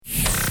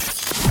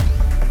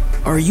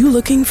Are you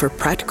looking for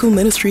practical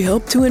ministry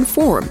help to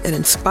inform and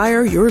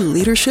inspire your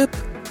leadership?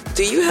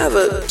 Do you have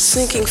a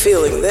sinking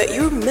feeling that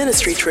your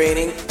ministry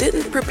training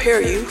didn't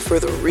prepare you for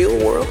the real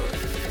world?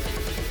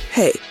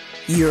 Hey,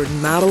 you're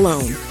not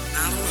alone.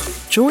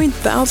 Join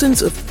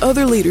thousands of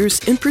other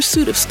leaders in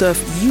pursuit of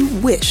stuff you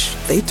wish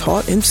they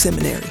taught in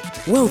seminary.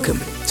 Welcome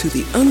to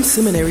the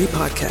Unseminary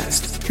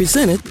Podcast,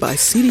 presented by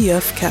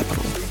CDF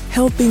Capital,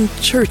 helping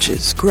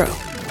churches grow.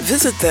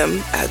 Visit them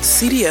at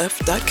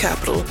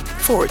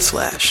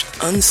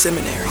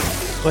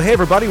cdf.capital/unseminary. Well, hey,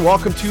 everybody.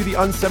 Welcome to the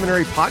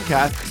Unseminary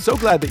Podcast. So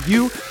glad that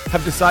you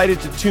have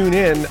decided to tune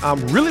in. I'm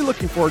really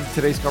looking forward to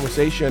today's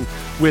conversation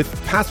with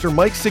Pastor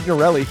Mike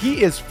Signorelli.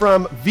 He is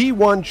from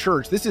V1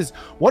 Church. This is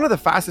one of the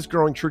fastest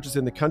growing churches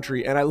in the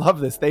country, and I love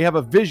this. They have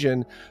a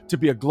vision to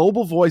be a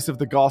global voice of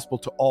the gospel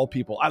to all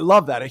people. I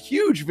love that. A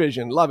huge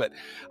vision. Love it.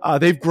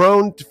 They've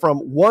grown from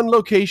one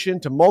location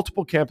to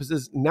multiple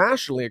campuses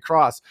nationally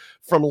across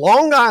from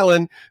Long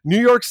Island, New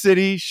York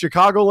City,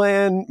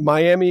 Chicagoland,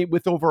 Miami,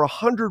 with over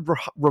 100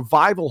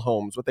 revival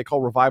homes, what they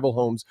call revival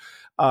homes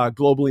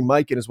globally.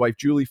 Mike and his wife,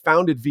 Julie,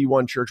 founded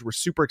V1 Church. We're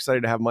super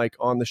excited to have Mike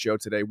on the show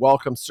today.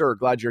 Welcome, sir.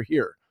 Glad you're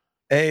here.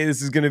 Hey,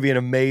 this is going to be an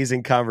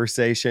amazing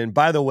conversation.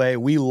 By the way,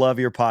 we love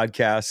your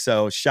podcast.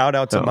 So shout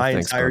out to my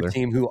entire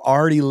team who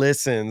already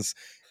listens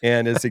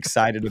and is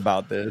excited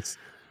about this.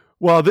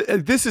 Well,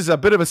 this is a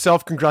bit of a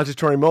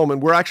self-congratulatory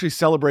moment. We're actually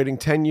celebrating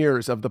 10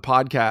 years of the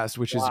podcast,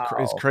 which is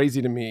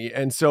crazy to me.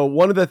 And so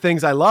one of the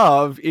things I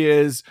love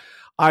is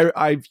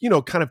I've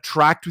kind of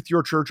tracked with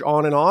your church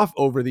on and off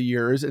over the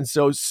years. And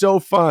so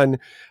fun.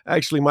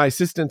 Actually, my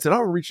assistant said,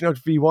 we're reaching out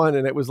to V1.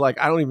 And it was like,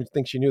 I don't even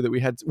think she knew that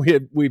we've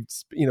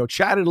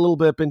chatted a little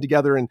bit, been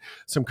together in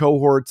some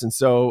cohorts. And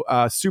so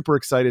super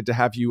excited to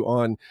have you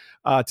on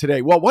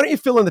today. Well, why don't you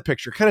fill in the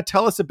picture? Kind of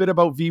tell us a bit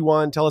about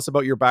V1. Tell us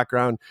about your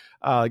background.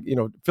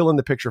 Fill in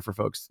the picture for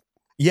folks.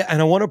 Yeah,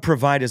 and I want to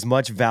provide as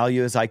much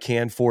value as I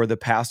can for the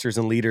pastors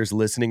and leaders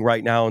listening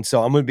right now. And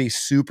so I'm going to be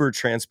super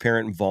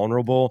transparent and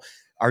vulnerable.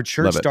 Our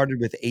church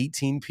started with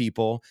 18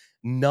 people,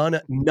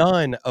 none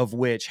of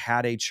which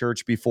had a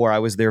church before. I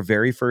was their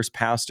very first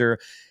pastor,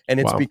 and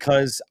it's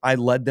because I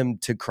led them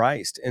to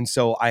Christ. And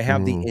so I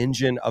have the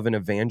engine of an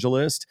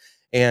evangelist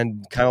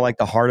and kind of like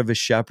the heart of a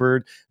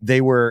shepherd.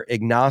 They were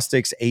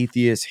agnostics,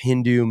 atheists,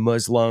 Hindu,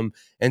 Muslim.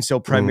 And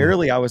so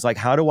primarily I was like,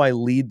 how do I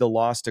lead the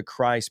lost to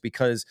Christ?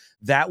 Because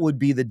that would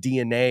be the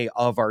DNA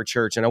of our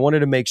church. And I wanted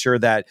to make sure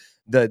that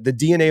the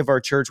DNA of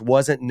our church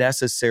wasn't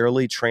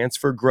necessarily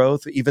transfer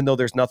growth, even though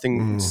there's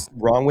nothing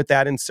wrong with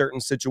that in certain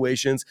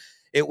situations.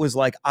 It was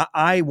like,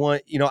 I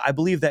want, I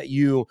believe that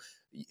you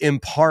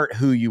impart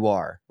who you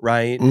are,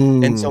 right?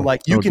 And so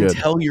like you can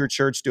tell your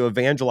church to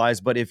evangelize,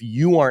 but if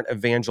you aren't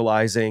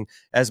evangelizing,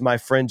 as my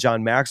friend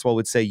John Maxwell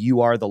would say, you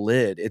are the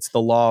lid. It's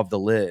the law of the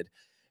lid.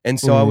 And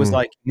so I was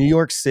like, New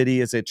York City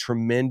is a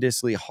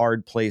tremendously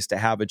hard place to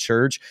have a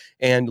church,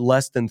 and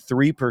less than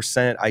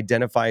 3%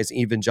 identify as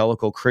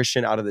evangelical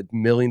Christian out of the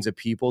millions of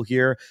people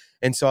here.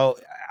 And so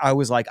I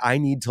was like, I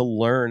need to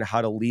learn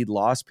how to lead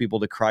lost people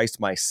to Christ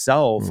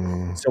myself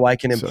so I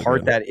can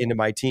impart that into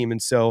my team.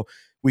 And so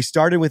we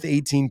started with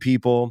 18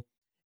 people,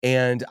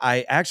 and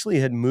I actually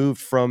had moved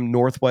from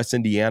Northwest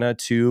Indiana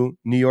to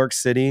New York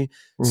City,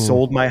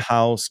 sold my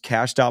house,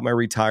 cashed out my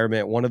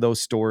retirement, one of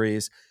those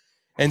stories.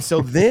 And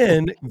so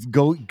then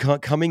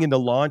coming into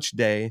launch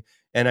day,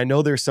 and I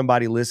know there's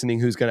somebody listening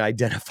who's going to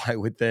identify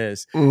with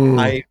this.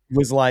 I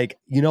was like,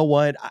 you know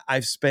what?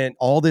 I've spent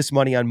all this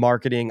money on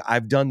marketing.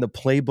 I've done the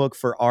playbook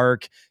for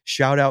ARC.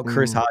 Shout out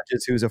Chris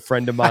Hodges, who's a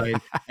friend of mine.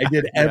 I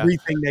did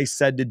everything they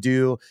said to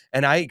do.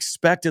 And I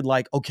expected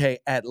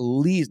at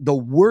least the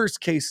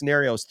worst case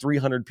scenario is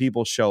 300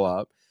 people show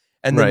up.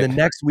 And then the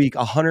next week,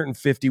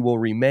 150 will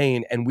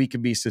remain and we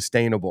can be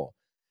sustainable.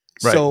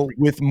 Right. So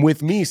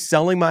with me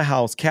selling my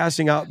house,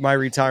 cashing out my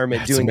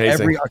retirement, doing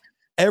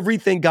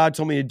everything God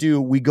told me to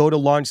do, we go to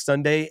launch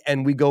Sunday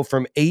and we go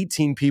from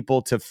 18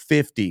 people to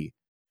 50.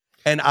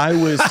 And I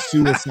was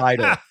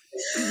suicidal.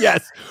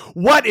 Yes.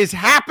 What is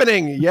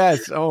happening?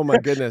 Yes. Oh my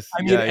goodness.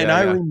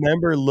 I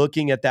remember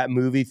looking at that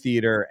movie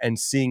theater and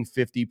seeing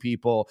 50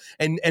 people.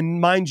 And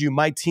mind you,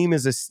 my team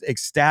is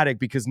ecstatic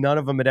because none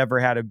of them had ever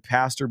had a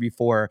pastor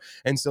before.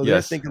 And so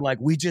they're thinking like,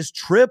 we just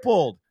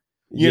tripled.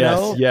 You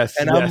know? Yes.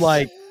 And I'm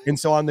like, and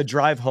so on the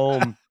drive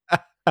home,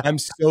 I'm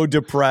so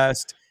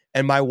depressed.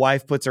 And my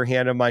wife puts her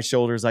hand on my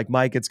shoulders like,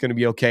 Mike, it's going to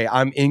be okay.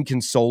 I'm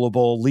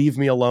inconsolable. Leave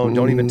me alone.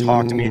 Don't even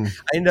talk to me.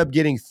 I ended up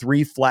getting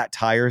 3 flat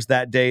tires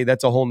that day.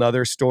 That's a whole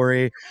nother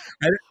story.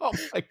 I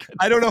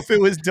don't know if it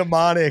was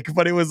demonic,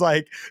 but it was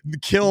like the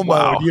kill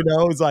mode, It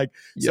was like,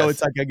 so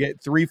it's like I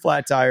get 3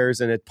 flat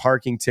tires and a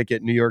parking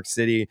ticket in New York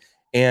City.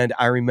 And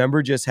I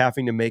remember just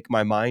having to make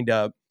my mind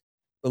up,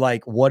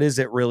 like, what is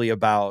it really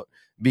about?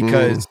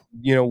 Because,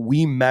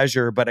 we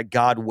measure, but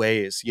God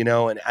weighs,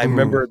 and I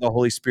remember the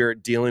Holy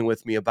Spirit dealing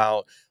with me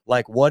about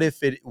like, what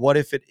if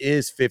it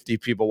is 50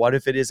 people? What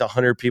if it is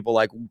 100 people?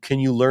 Like, can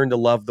you learn to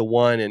love the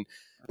one? And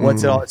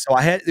what's it all? So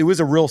it was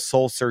a real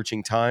soul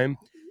searching time.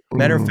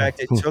 Matter of fact,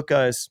 it took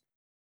us,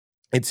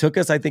 I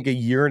think, a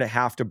year and a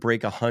half to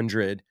break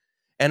 100.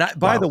 And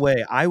by the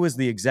way, I was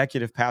the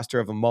executive pastor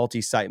of a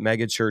multi-site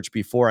megachurch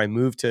before I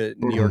moved to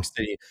New York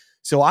City.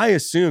 So I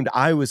assumed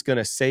I was going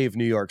to save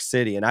New York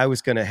City and I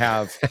was going to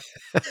have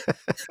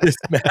this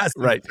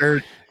massive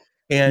church.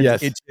 And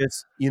it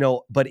just,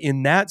 but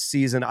in that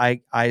season,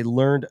 I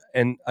learned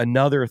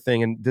another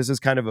thing, and this is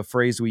kind of a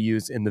phrase we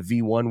use in the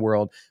V1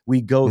 world,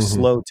 we go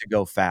slow to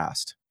go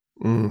fast.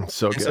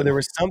 So there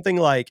was something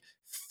like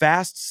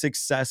fast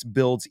success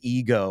builds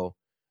ego,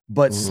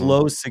 but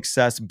slow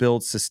success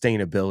builds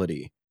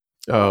sustainability.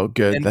 Oh,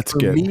 good. And That's for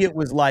good. me, it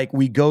was like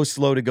we go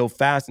slow to go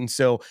fast. And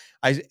so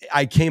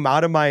I came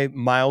out of my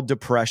mild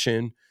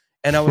depression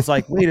and I was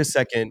like, wait a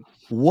second,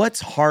 what's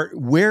hard?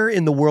 Where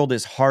in the world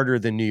is harder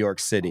than New York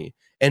City?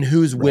 And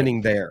who's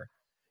winning there?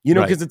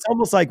 Because it's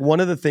almost like one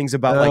of the things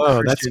about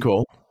Christian, that's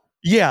cool.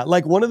 Yeah,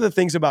 like one of the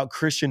things about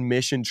Christian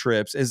mission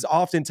trips is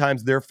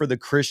oftentimes they're for the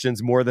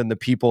Christians more than the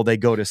people they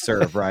go to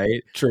serve,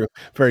 right? True.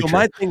 Very true.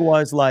 My thing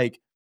was like,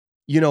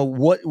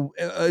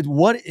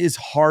 what is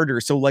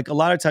harder? So like a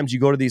lot of times you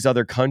go to these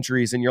other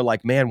countries and you're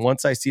like, man,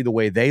 once I see the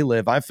way they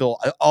live, I feel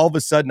all of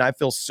a sudden I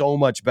feel so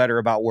much better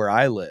about where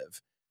I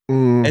live.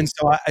 And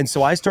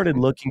so I started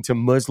looking to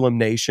Muslim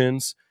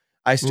nations.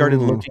 I started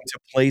looking to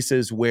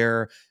places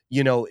where,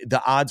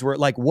 the odds were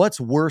like, what's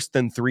worse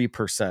than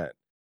 3%?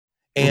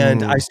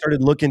 And I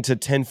started looking to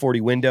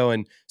 1040 window.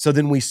 And so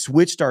then we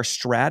switched our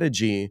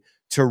strategy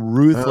to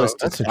ruthless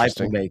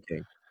disciple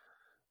making.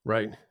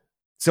 Right.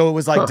 So it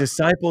was like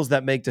disciples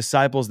that make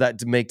disciples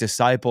that make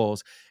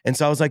disciples. And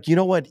so I was like, you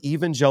know what?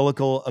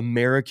 Evangelical,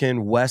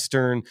 American,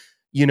 Western,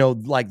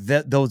 like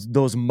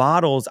those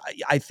models,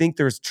 I think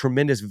there's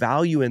tremendous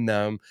value in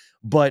them.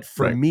 But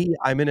for me,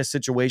 I'm in a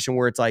situation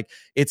where it's like,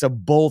 it's a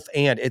both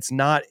and. It's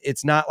not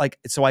like,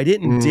 so I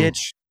didn't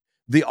ditch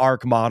the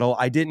ARC model.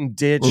 I didn't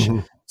ditch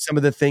some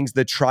of the things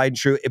that tried and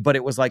true, but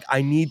it was like,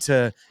 it needs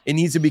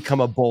to become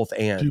a both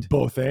and. Do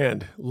both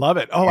and. Love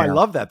it. Oh, yeah. I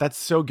love that. That's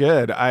so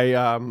good.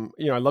 I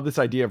love this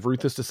idea of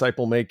ruthless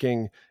disciple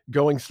making,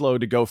 going slow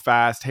to go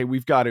fast. Hey,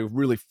 we've got to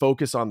really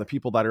focus on the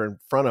people that are in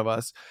front of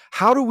us.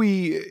 What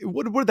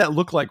did that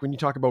look like when you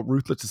talk about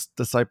ruthless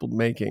disciple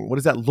making? What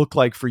does that look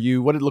like for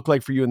you? What did it look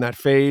like for you in that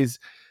phase?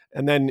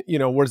 And then,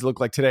 what does it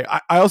look like today?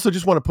 I also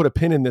just want to put a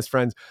pin in this,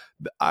 friends.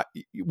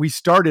 We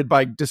started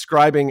by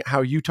describing how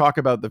you talk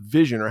about the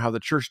vision, or how the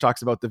church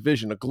talks about the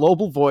vision, a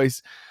global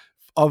voice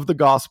of the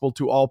gospel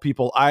to all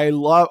people. I'm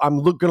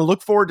going to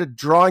look forward to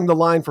drawing the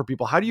line for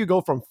people. How do you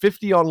go from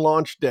 50 on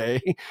launch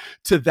day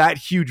to that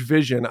huge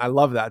vision? I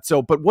love that.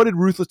 So, but what did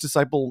ruthless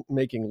disciple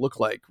making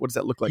look like? What does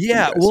that look like?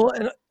 Yeah, for you guys? Well,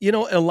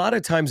 and a lot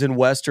of times in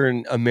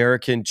Western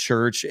American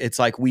church, it's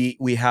like we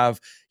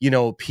have,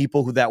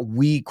 people that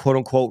we quote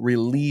unquote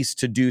release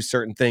to do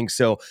certain things.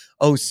 So,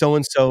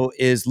 so-and-so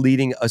is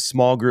leading a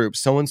small group.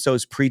 So-and-so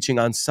is preaching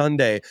on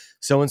Sunday.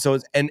 So-and-so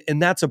is,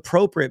 and that's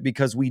appropriate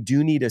because we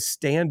do need a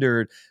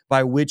standard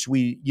by which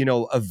we,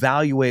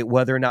 evaluate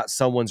whether or not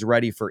someone's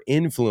ready for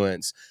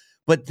influence.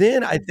 But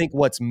then I think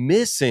what's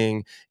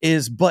missing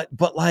is, but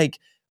like,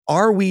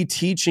 are we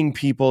teaching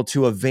people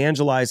to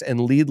evangelize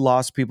and lead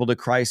lost people to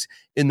Christ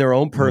in their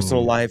own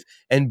personal life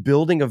and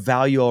building a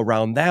value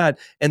around that?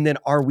 And then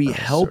are we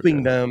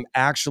helping them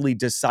actually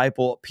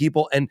disciple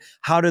people? And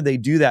how do they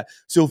do that?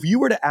 So if you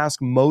were to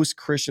ask most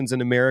Christians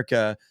in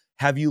America,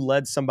 have you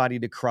led somebody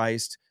to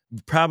Christ?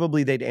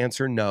 Probably they'd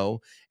answer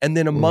no. And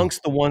then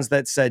amongst the ones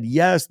that said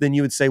yes, then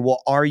you would say,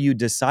 well, are you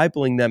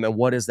discipling them? And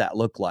what does that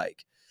look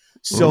like?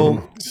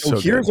 So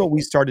here's what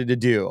we started to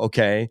do.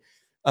 Okay.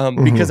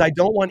 Because I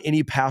don't want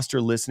any pastor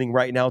listening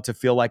right now to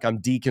feel like I'm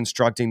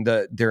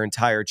deconstructing their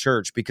entire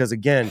church. Because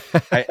again,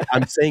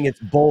 I'm saying it's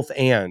both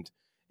and.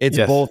 It's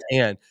both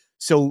and.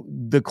 So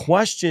the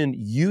question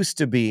used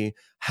to be,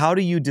 how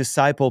do you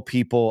disciple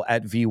people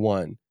at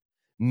V1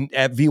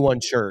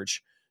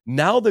 Church?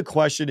 Now the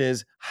question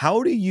is,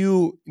 how do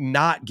you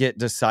not get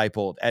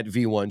discipled at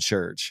V1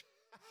 Church?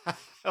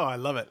 Oh, I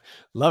love it.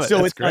 Love it. So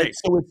That's great.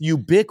 So it's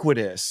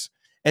ubiquitous.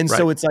 And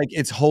so it's like,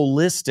 it's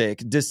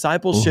holistic.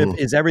 Discipleship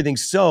is everything.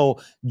 So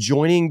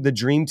joining the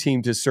dream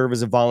team to serve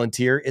as a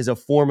volunteer is a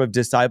form of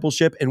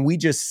discipleship. And we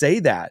just say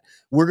that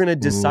we're going to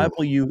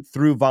disciple you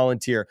through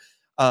volunteer.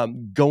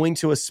 Going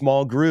to a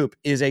small group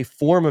is a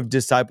form of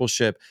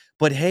discipleship.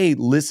 But hey,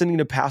 listening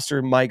to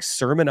Pastor Mike's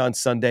sermon on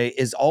Sunday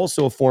is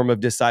also a form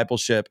of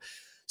discipleship.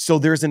 So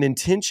there's an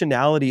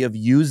intentionality of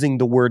using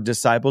the word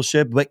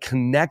discipleship, but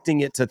connecting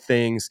it to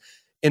things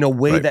in a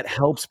way that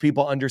helps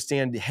people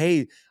understand,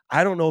 hey,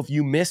 I don't know if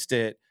you missed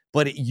it,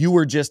 but you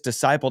were just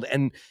discipled.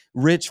 And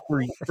Rich,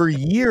 for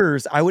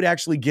years, I would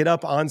actually get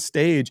up on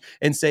stage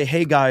and say,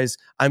 hey guys,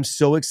 I'm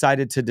so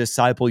excited to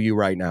disciple you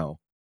right now.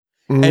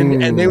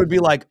 And they would be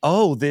like,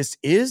 oh, this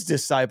is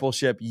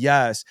discipleship.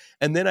 Yes.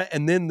 And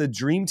then the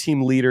dream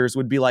team leaders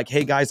would be like,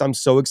 hey guys, I'm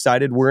so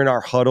excited. We're in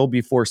our huddle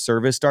before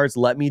service starts.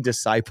 Let me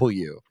disciple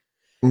you.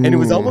 And it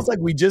was almost like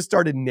we just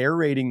started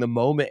narrating the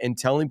moment and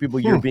telling people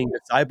you're being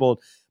discipled.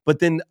 But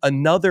then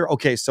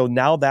so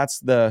now that's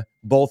the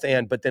both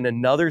and, but then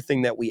another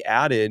thing that we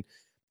added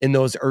in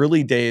those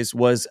early days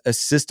was a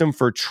system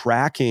for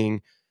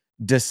tracking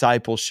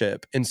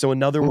discipleship. And so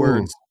in other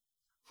words,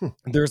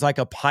 there's like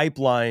a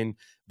pipeline,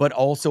 but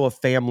also a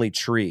family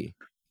tree.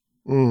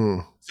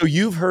 Mm. So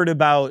you've heard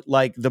about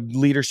like the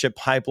leadership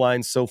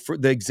pipeline. So for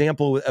the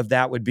example of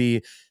that would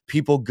be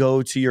people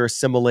go to your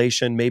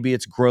assimilation, maybe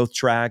it's growth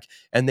track,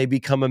 and they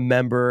become a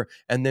member.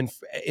 And then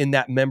in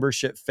that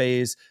membership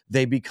phase,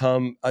 they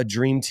become a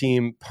dream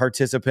team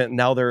participant.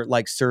 Now they're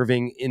like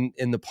serving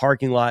in the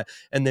parking lot.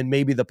 And then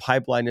maybe the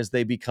pipeline is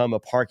they become a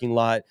parking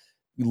lot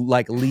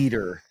like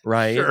leader,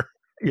 right? Sure.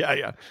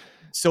 Yeah.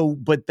 So,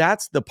 but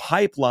that's the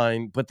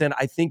pipeline. But then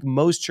I think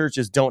most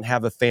churches don't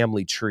have a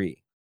family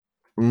tree.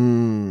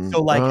 Mm.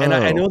 So like, and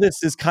I Oh. know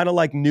this is kind of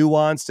like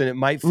nuanced and it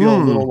might feel a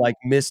Mm. little like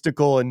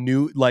mystical and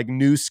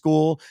new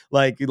school.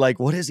 Like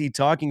what is he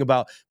talking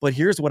about? But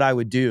here's what I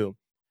would do.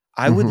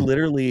 I would Mm-hmm.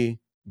 literally,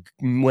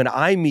 when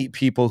I meet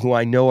people who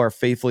I know are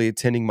faithfully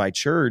attending my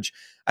church,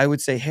 I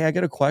would say, hey, I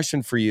got a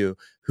question for you.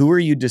 Who are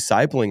you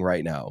discipling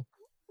right now?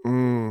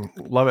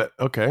 Love it.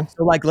 Okay.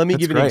 So like, let me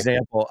That's give you an great.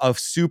 example of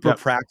super Yep.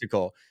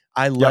 practical.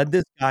 I Yep. led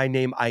this guy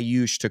named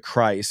Ayush to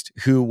Christ,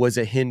 who was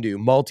a Hindu,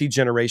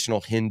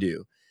 multi-generational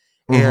Hindu.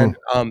 Mm-hmm.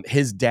 And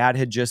his dad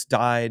had just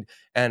died.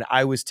 And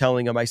I was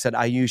telling him, I said,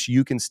 Ayush,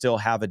 you can still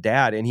have a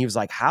dad. And he was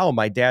like, how?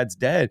 My dad's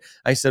dead.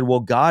 I said,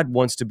 well, God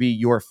wants to be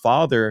your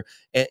father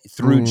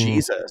through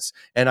Jesus.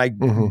 And I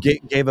Mm-hmm.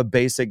 gave a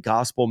basic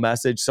gospel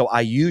message. So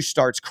Ayush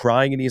starts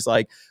crying and he's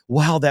like,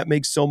 wow, that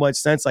makes so much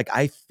sense. Like,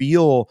 I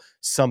feel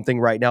something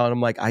right now. And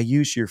I'm like,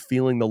 Ayush, you're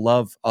feeling the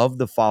love of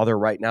the Father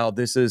right now.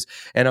 This is,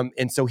 and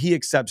so he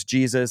accepts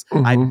Jesus.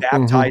 I Mm-hmm.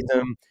 baptize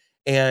him.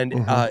 And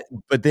Mm-hmm.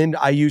 but then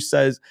Ayush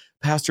says,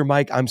 Pastor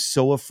Mike, I'm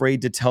so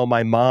afraid to tell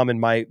my mom and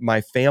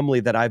my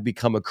family that I've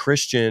become a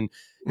Christian,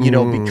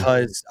 Mm.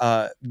 because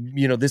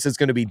this is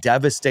going to be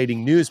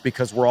devastating news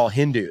because we're all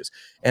Hindus.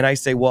 And I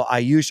say, well,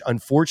 Ayush,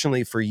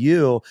 unfortunately for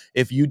you,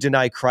 if you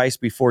deny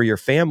Christ before your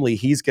family,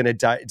 he's going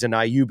to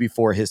deny you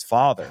before his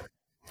father.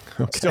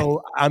 Okay.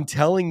 So I'm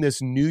telling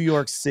this New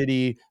York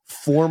City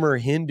former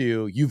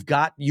Hindu,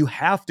 you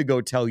have to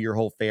go tell your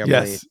whole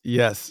family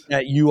Yes.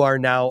 that you are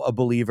now a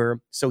believer.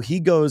 So he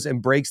goes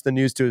and breaks the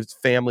news to his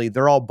family.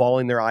 They're all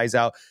bawling their eyes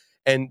out.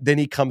 And then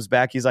he comes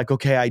back. He's like,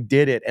 okay, I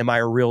did it. Am I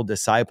a real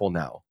disciple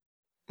now?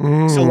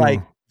 So like,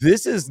 Mm.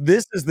 this is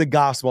the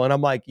gospel. And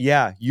I'm like,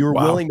 yeah, you're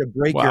Wow. willing to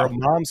break your Wow.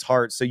 mom's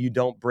heart so you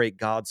don't break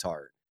God's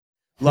heart.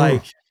 Hmm.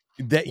 Like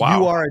that you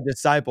Wow. are a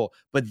disciple.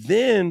 But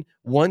then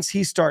once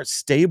he starts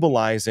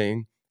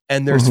stabilizing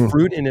and there's Mm-hmm.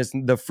 fruit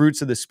in the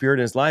fruits of the Spirit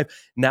in his life,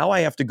 now I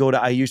have to go to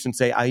Ayush and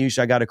say, Ayush,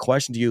 I got a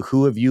question to you.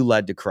 Who have you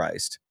led to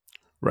Christ?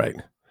 Right.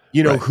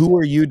 Right. Who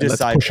are you And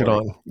let's push it discipling?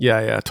 on. Yeah,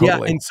 Yeah.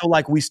 totally. And so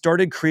like we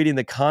started creating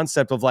the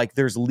concept of like,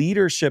 there's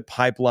leadership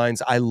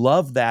pipelines. I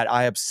love that.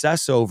 I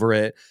obsess over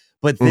it.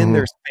 But then Mm-hmm.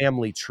 there's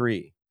family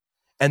tree.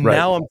 And Right.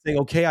 now I'm saying,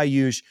 okay,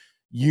 Ayush,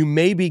 you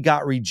maybe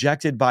got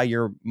rejected by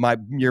your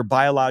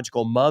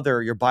biological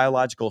mother, your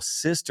biological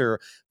sister,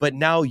 but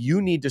now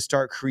you need to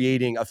start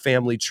creating a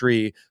family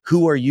tree.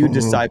 Who are you Mm-hmm.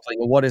 discipling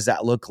and what does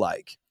that look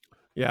like?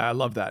 Yeah, I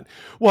love that.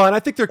 Well, and I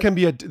think there can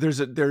be there's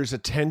a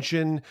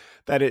tension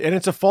and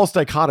it's a false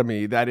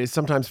dichotomy that is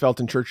sometimes felt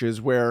in churches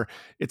where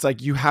it's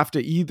like you have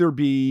to either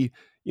be,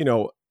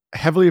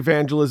 heavily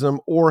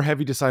evangelism or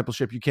heavy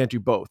discipleship. You can't do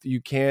both.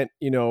 You can't,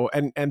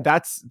 and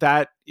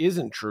that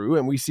isn't true.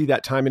 And we see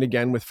that time and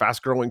again with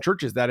fast growing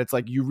churches that it's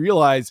like you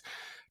realize,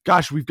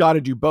 gosh, we've got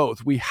to do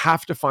both. We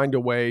have to find a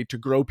way to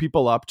grow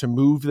people up, to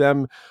move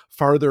them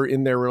farther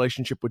in their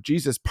relationship with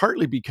Jesus,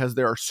 partly because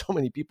there are so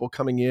many people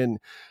coming in.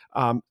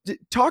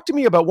 Talk to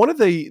me about one of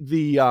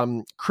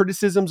the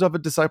criticisms of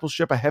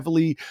a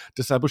heavily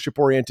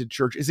discipleship-oriented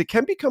church is it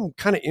can become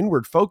kind of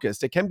inward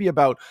focused. It can be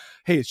about,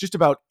 hey, it's just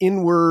about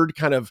inward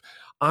kind of,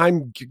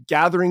 I'm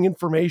gathering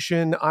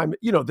information.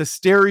 The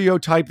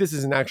stereotype, this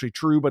isn't actually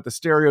true, but the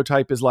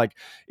stereotype is like,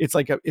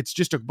 it's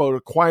just about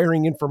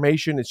acquiring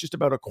information. It's just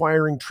about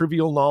acquiring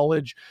trivial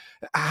knowledge.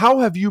 How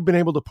have you been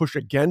able to push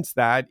against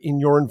that in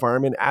your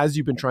environment as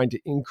you've been trying to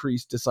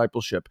increase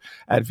discipleship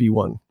at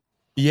V1?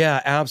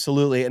 Yeah,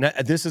 absolutely. And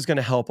this is going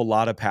to help a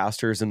lot of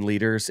pastors and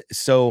leaders.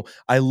 So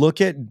I look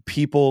at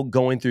people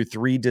going through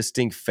three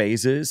distinct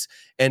phases,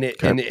 and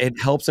it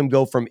helps them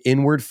go from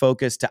inward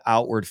focused to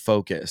outward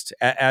focused.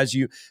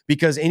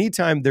 Because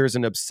anytime there's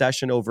an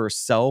obsession over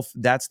self,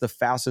 that's the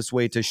fastest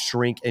way to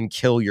shrink and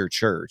kill your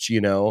church,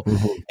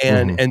 Mm-hmm,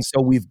 And mm-hmm. and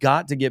so we've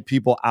got to get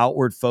people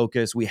outward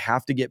focused. We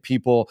have to get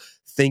people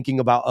thinking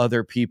about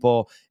other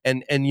people.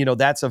 And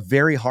that's a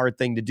very hard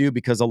thing to do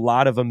because a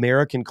lot of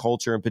American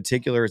culture in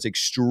particular is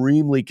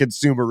extremely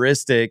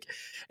consumeristic.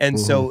 And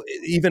Mm-hmm.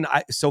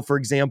 so for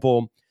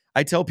example,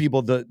 I tell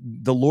people the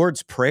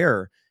Lord's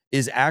Prayer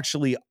is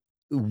actually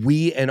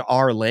we in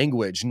our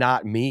language,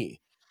 not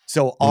me.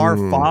 So our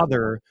Mm,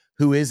 Father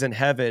who is in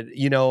heaven,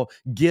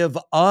 give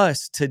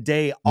us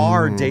today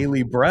our mm,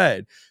 daily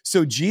bread.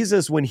 So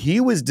Jesus, when he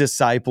was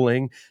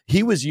discipling,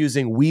 he was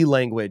using we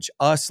language,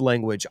 us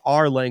language,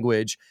 our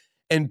language.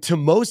 And to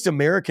most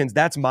Americans,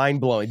 that's mind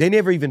blowing. They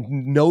never even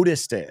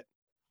noticed it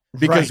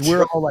because right.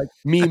 we're all like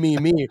me, me,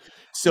 me.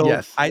 So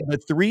Yes. the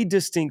three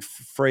distinct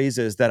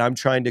phrases that I'm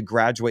trying to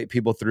graduate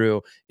people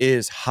through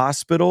is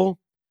hospital,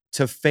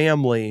 to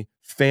family,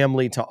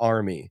 family to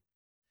army.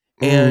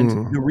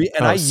 And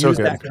I so use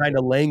good. that kind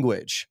of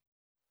language.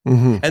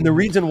 Mm-hmm. And the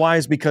reason why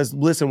is because,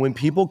 listen, when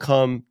people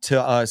come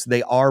to us,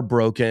 they are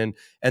broken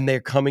and they're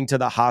coming to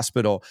the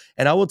hospital.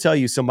 And I will tell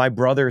you, so my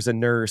brother is a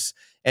nurse,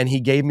 and he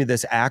gave me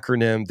this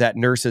acronym that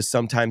nurses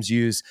sometimes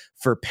use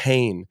for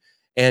pain.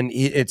 And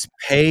it's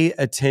pay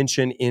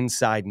attention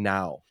inside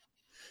now.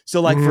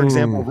 So like, for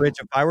example, Rich,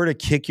 if I were to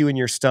kick you in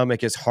your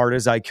stomach as hard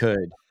as I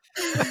could,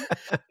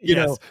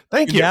 Yes.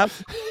 Thank you. Yeah.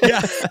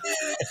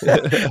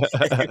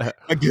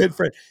 A good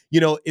friend,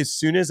 as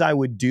soon as I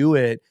would do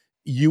it,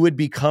 you would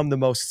become the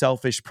most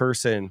selfish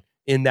person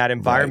in that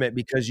environment,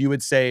 because you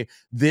would say,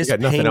 this got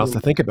nothing pain, else to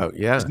think about.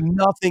 Yeah. there's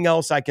nothing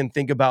else I can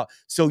think about.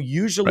 So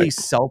usually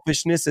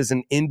selfishness is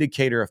an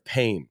indicator of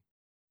pain.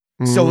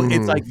 So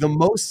it's like the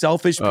most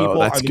selfish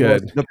people are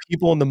the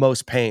people in the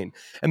most pain.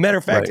 And matter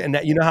of fact, and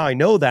that, you know how I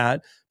know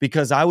that?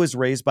 Because I was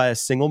raised by a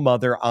single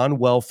mother on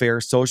welfare,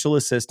 social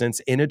assistance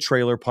in a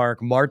trailer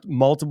park,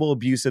 multiple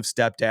abusive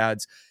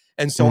stepdads.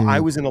 And so I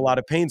was in a lot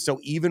of pain. So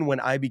even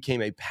when I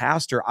became a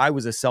pastor, I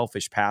was a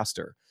selfish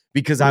pastor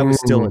because I was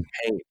still in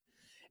pain.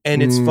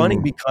 And it's funny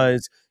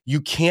because you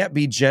can't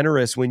be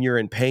generous when you're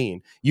in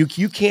pain. You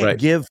can't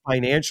give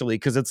financially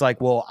because it's like,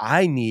 well,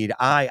 I need,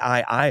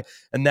 and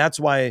that's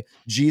why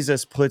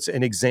Jesus puts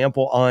an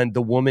example on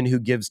the woman who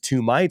gives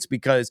 2 mites,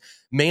 because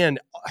man,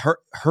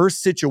 her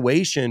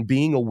situation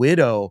being a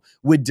widow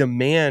would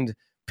demand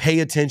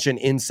pay attention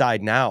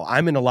inside now.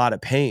 I'm in a lot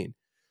of pain.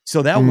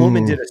 So that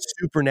woman did a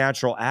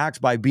supernatural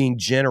act by being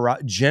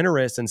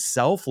generous and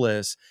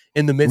selfless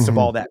in the midst of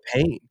all that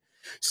pain.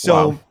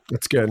 So wow,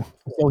 that's good.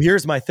 So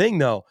here's my thing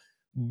though.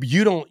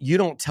 You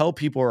don't tell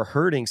people are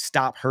hurting,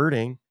 stop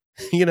hurting.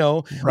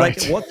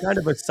 Like what kind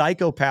of a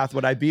psychopath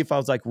would I be if I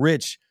was like,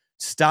 Rich,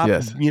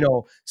 stop,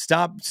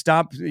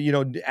 stop,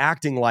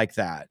 acting like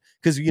that.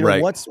 Because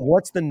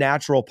what's the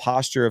natural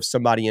posture of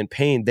somebody in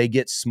pain? They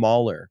get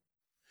smaller.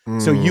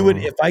 So you would,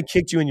 if I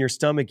kicked you in your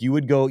stomach, you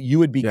would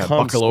become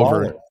buckle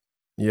smaller. over.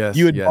 Yes.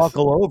 You would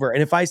buckle over.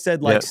 And if I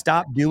said like,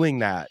 stop doing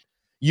that,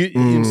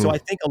 so I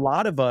think a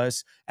lot of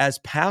us as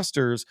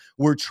pastors,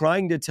 we're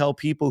trying to tell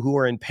people who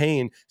are in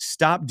pain,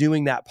 stop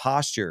doing that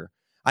posture.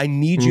 I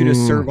need you to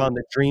serve on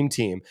the dream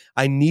team.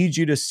 I need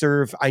you to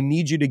serve. I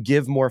need you to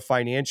give more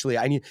financially.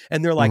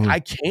 And they're like, I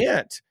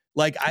can't.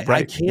 Like,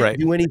 I can't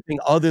do anything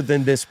other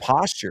than this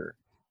posture.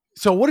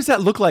 So what does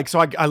that look like?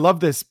 So I love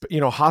this,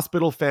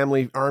 hospital,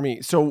 family,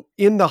 army. So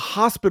in the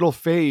hospital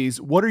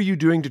phase, what are you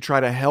doing to try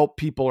to help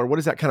people, or what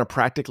is that kind of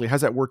practically? How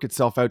does that work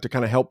itself out to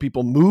kind of help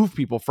people move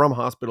people from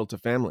hospital to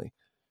family?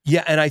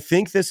 Yeah. And I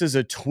think this is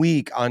a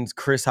tweak on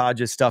Chris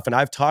Hodges' stuff. And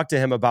I've talked to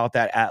him about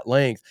that at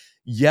length.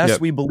 Yes,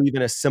 we believe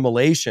in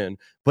assimilation,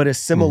 but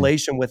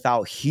assimilation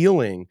without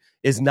healing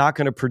is not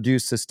going to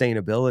produce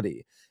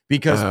sustainability,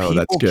 because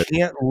people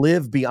can't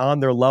live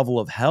beyond their level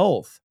of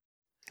health.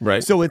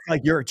 Right. So it's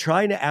like you're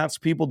trying to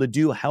ask people to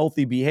do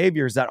healthy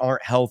behaviors that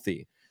aren't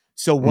healthy.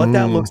 So what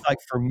that looks like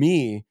for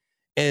me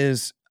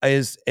is,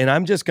 and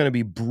I'm just going to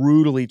be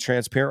brutally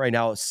transparent right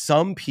now.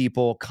 Some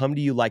people come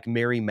to you like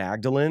Mary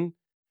Magdalene.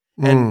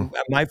 And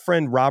my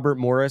friend Robert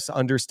Morris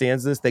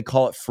understands this. They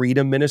call it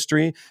freedom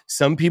ministry.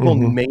 Some people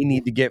may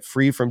need to get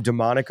free from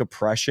demonic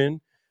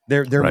oppression.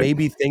 There may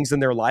be things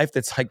in their life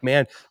that's like,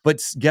 man, but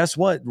guess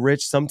what,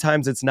 Rich?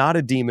 Sometimes it's not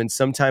a demon.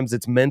 Sometimes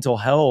it's mental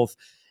health.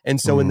 And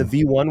so in the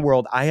V1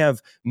 world, I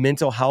have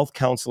mental health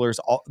counselors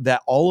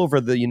all over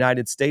the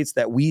United States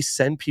that we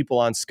send people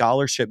on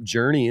scholarship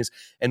journeys.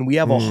 And we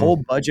have a whole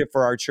budget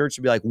for our church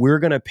to be like, we're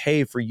going to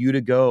pay for you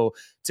to go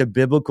to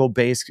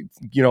biblical-based,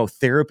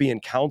 therapy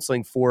and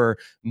counseling for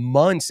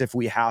months if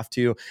we have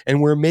to.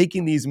 And we're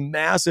making these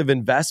massive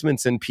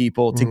investments in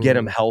people to get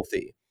them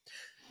healthy.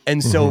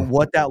 And so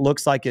what that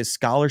looks like is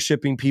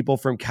scholarshiping people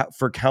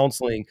for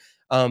counseling.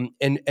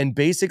 And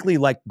basically,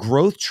 like,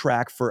 Growth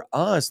Track for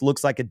us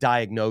looks like a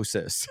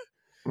diagnosis,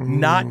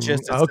 not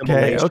just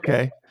assimilation.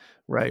 Okay.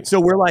 Right.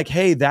 So we're like,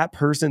 hey, that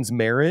person's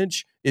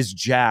marriage is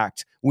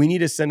jacked. We need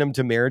to send them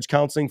to marriage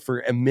counseling for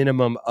a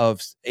minimum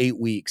of 8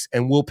 weeks,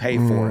 and we'll pay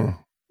for it.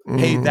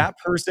 Hey, that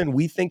person,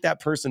 we think that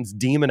person's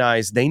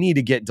demonized. They need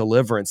to get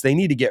deliverance. They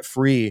need to get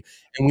free.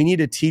 And we need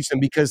to teach them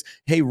because,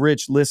 hey,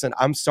 Rich, listen,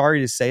 I'm sorry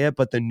to say it,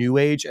 but the new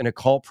age and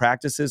occult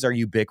practices are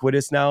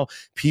ubiquitous now.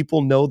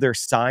 People know their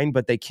sign,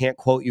 but they can't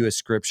quote you a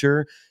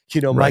scripture.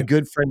 My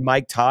good friend,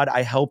 Mike Todd,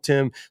 I helped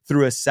him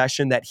through a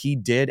session that he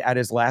did at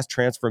his last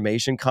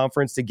transformation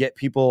conference to get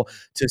people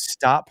to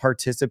stop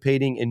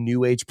participating in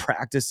new age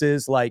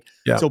practices.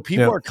 So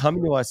people are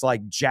coming to us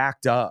like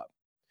jacked up.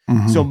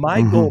 So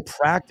my goal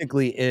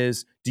practically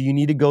is, do you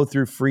need to go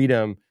through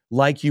freedom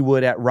like you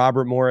would at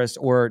Robert Morris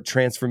or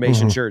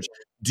Transformation Church?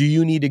 Do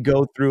you need to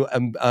go through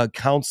a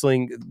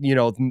counseling,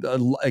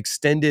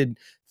 extended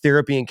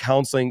therapy and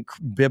counseling,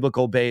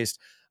 biblical based?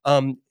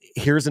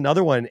 Here's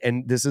another one,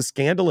 and this is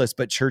scandalous,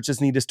 but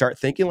churches need to start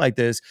thinking like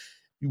this.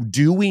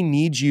 Do we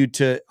need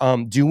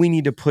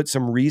to put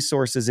some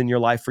resources in your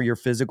life for your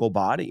physical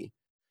body?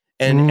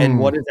 And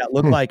what does that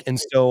look like? And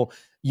so,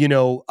 in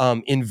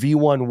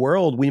V1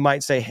 world, we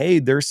might say, hey,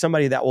 there's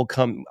somebody that will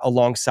come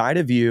alongside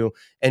of you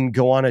and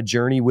go on a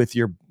journey with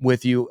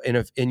you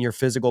in your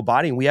physical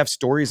body. And we have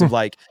stories of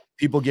like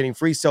people getting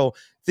free. So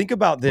think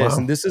about this,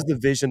 and this is the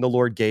vision the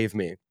Lord gave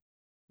me.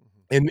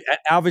 And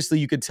obviously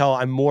you could tell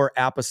I'm more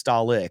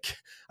apostolic.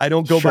 I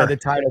don't go by the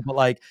title, but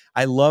like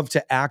I love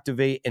to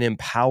activate and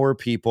empower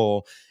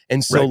people.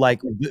 And so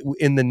like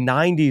in the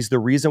 90s, the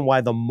reason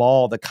why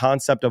the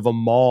concept of a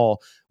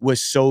mall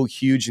was so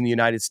huge in the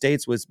United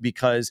States was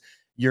because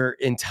your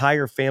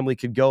entire family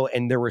could go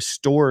and there were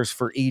stores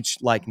for each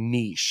like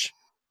niche.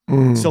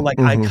 So like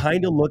I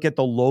kind of look at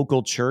the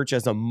local church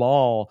as a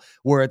mall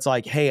where it's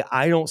like, hey,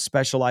 I don't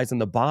specialize in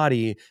the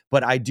body,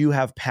 but I do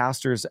have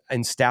pastors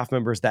and staff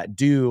members that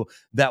do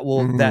that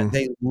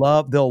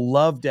they'll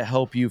love to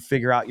help you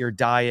figure out your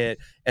diet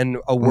and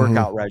a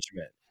workout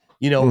regimen.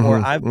 Or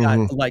I've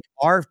got like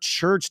our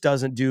church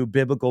doesn't do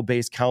biblical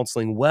based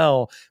counseling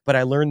well, but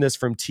I learned this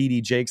from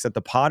TD Jakes at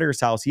the Potter's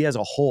House. He has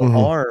a whole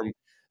arm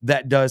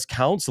that does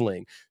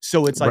counseling.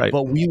 So it's like,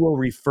 but we will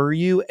refer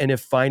you. And if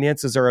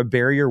finances are a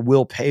barrier,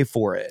 we'll pay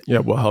for it. Yeah,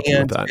 we'll help you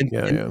with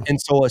that. And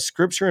so a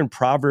scripture in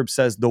Proverbs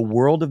says the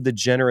world of the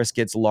generous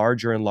gets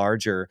larger and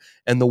larger,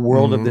 and the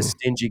world of the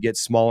stingy gets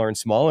smaller and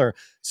smaller.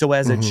 So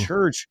as a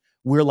church,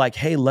 we're like,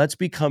 hey, let's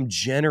become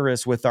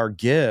generous with our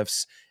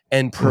gifts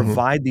and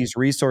provide these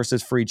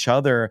resources for each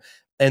other.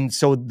 And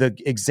so the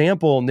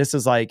example, and this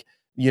is like,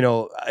 and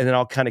then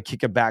I'll kind of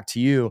kick it back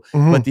to you,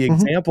 but the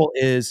example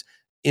is,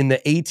 in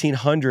the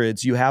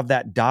 1800s, you have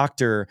that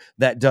doctor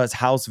that does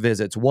house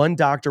visits, one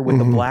doctor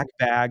with a black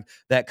bag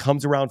that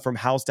comes around from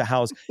house to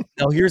house.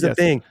 Now, here's the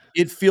thing.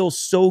 It feels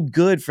so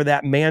good for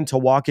that man to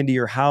walk into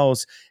your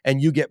house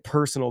and you get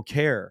personal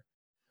care,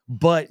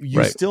 but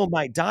you still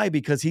might die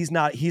because he's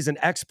an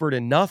expert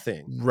in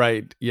nothing.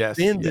 Right. Yes.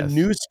 Then the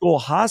new school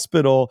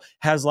hospital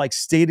has like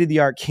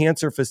state-of-the-art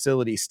cancer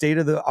facilities,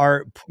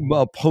 state-of-the-art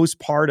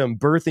postpartum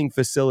birthing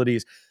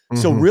facilities.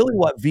 So really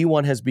what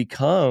V1 has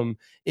become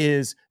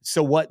is,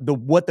 so what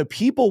the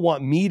people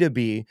want me to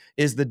be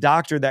is the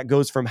doctor that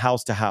goes from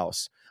house to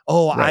house.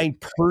 I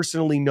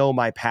personally know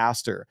my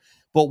pastor.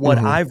 But what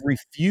I've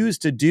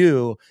refused to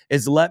do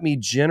is let me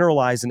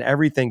generalize in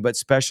everything, but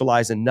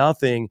specialize in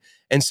nothing.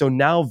 And so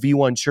now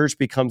V1 Church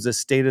becomes a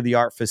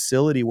state-of-the-art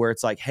facility where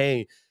it's like,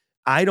 hey,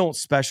 I don't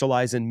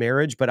specialize in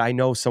marriage, but I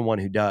know someone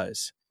who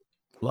does.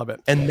 Love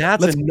it. And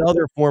that's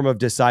another form of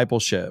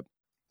discipleship.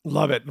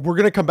 Love it. We're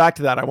going to come back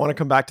to that. I want to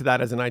come back to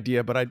that as an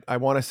idea, but I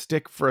want to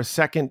stick for a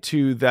second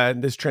to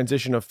this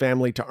transition of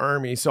family to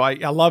army. So I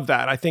love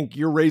that. I think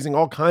you're raising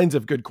all kinds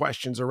of good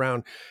questions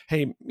around,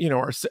 hey,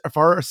 if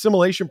our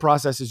assimilation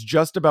process is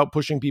just about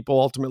pushing people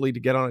ultimately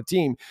to get on a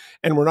team,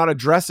 and we're not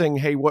addressing,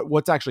 hey,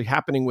 what's actually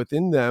happening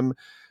within them,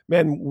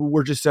 man,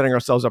 we're just setting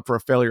ourselves up for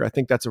a failure. I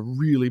think that's a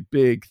really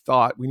big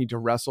thought we need to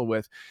wrestle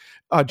with.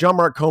 John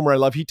Mark Comer, I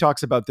love, he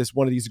talks about this.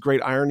 One of these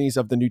great ironies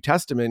of the New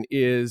Testament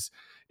is,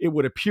 it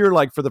would appear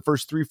like for the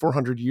first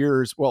 300-400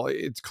 years, well,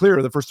 it's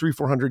clear the first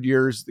 300-400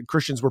 years, the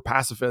Christians were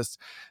pacifists.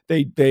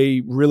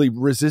 They really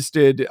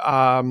resisted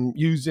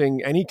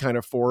using any kind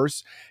of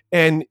force.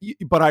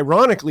 But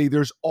ironically,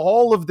 there's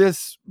all of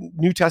this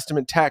New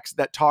Testament text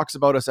that talks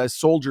about us as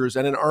soldiers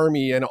and an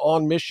army and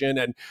on mission.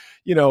 And,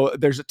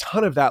 there's a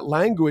ton of that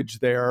language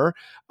there,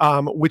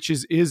 which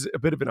is a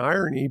bit of an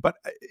irony. But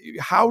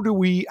how do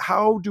we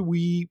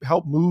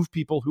help move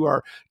people who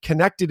are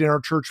connected in our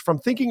church from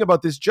thinking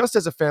about this just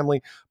as a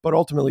family, but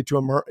ultimately to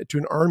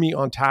an army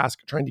on task,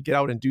 trying to get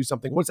out and do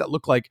something? What does that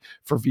look like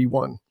for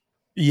V1?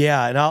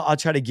 Yeah, and I'll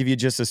try to give you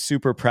just a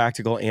super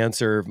practical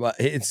answer.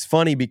 It's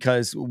funny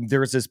because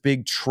there's this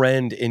big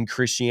trend in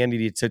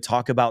Christianity to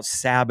talk about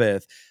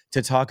Sabbath,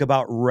 to talk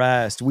about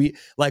rest. We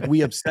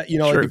upset,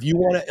 like if you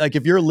want to, like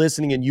if you're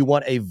listening and you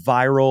want a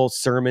viral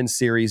sermon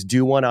series,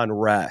 do one on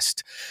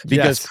rest,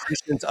 because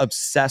Christians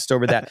obsessed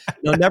over that.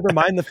 Now, never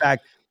mind the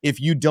fact,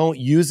 if you don't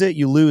use it,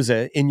 you lose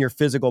it in your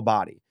physical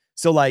body.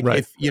 So like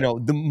if,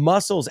 the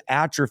muscles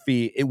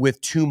atrophy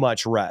with too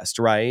much rest,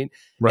 right?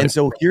 And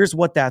so here's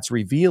what that's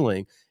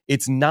revealing.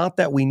 It's not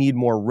that we need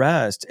more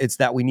rest. It's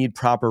that we need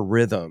proper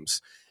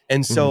rhythms.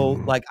 And so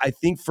like, I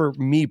think for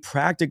me,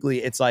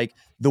 practically, it's like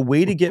the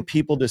way to get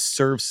people to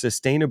serve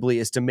sustainably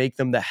is to make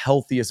them the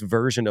healthiest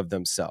version of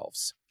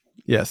themselves.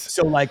 Yes.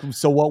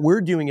 So what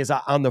we're doing is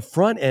on the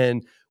front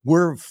end,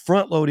 we're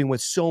front loading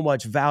with so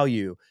much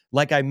value.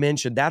 Like I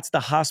mentioned, that's the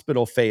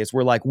hospital phase.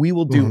 We're like, we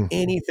will do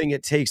anything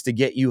it takes to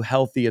get you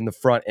healthy in the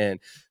front end.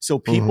 So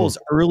people's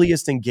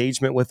earliest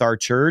engagement with our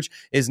church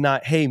is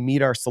not, hey,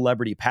 meet our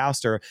celebrity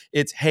pastor.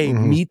 It's, hey,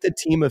 meet the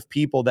team of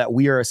people that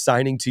we are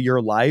assigning to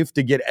your life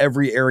to get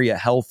every area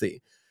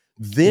healthy.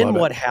 Then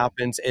what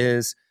happens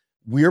is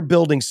we're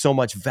building so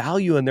much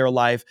value in their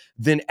life.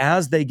 Then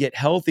as they get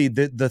healthy,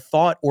 the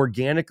thought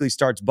organically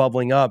starts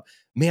bubbling up.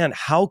 Man,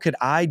 how could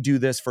I do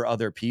this for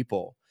other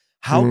people?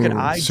 How could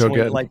I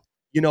join? Like,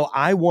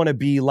 I want to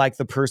be like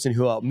the person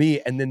who helped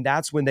me. And then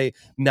that's when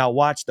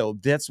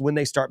that's when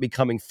they start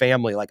becoming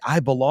family. Like, I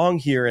belong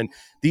here and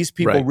these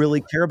people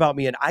really care about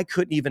me. And I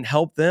couldn't even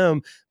help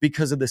them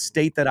because of the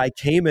state that I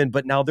came in,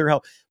 but now they're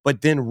help.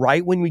 But then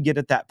right when we get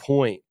at that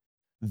point,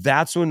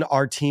 that's when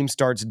our team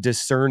starts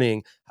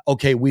discerning,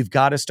 okay, we've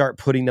got to start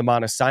putting them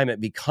on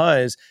assignment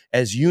because,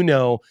 as you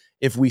know,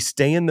 if we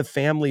stay in the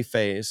family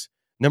phase,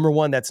 number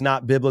one, that's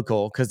not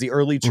biblical because the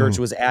early church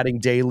was adding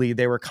daily.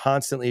 They were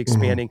constantly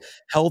expanding.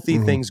 Healthy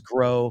things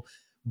grow,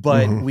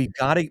 but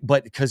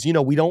but because,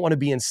 we don't want to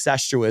be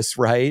incestuous,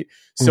 right?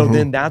 So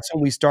then that's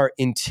when we start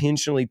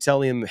intentionally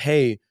telling them,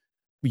 hey,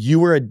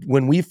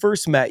 when we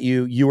first met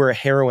you, you were a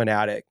heroin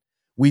addict.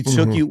 We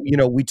took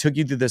we took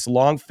you through this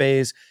long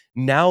phase.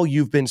 Now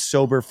you've been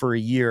sober for a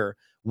year.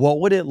 What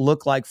would it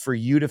look like for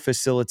you to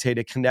facilitate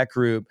a connect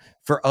group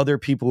for other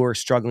people who are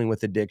struggling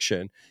with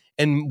addiction?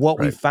 And what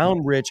we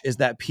found, Rich, is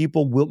that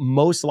people will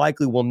most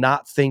likely will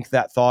not think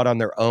that thought on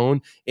their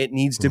own. It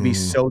needs to be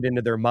sewed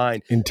into their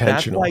mind.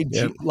 Intentional.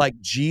 That's why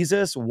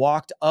Jesus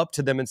walked up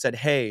to them and said,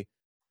 hey,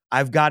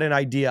 I've got an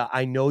idea.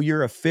 I know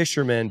you're a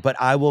fisherman, but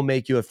I will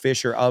make you a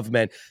fisher of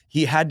men.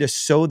 He had to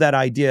sow that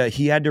idea.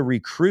 He had to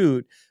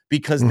recruit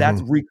because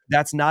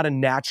that's not a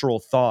natural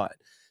thought.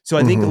 So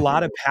I think a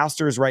lot of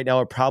pastors right now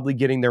are probably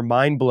getting their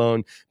mind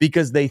blown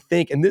because they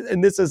think, and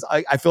this is,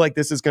 I feel like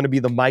this is going to be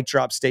the mic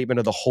drop statement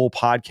of the whole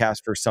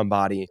podcast for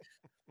somebody,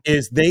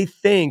 is they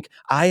think,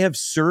 I have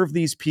served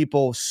these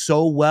people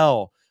so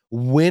well.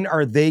 When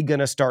are they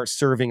going to start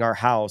serving our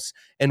house?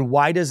 And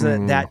why does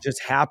that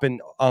just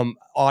happen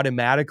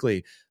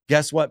automatically?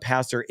 Guess what,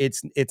 Pastor?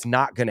 It's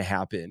not going to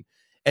happen.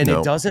 And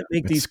it doesn't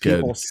make these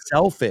people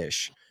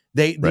selfish.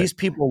 These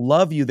people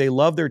love you. They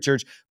love their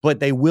church, but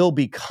they will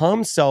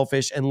become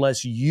selfish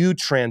unless you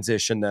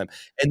transition them.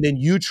 And then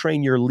you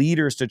train your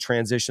leaders to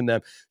transition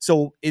them.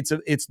 So it's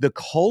the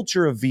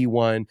culture of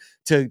V1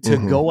 to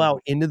go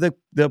out into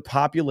the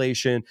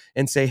population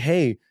and say,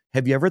 hey,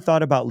 have you ever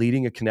thought about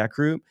leading a connect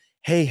group?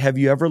 Hey, have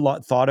you ever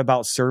thought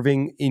about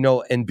serving,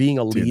 and being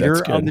a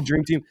leader on the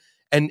dream team?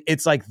 And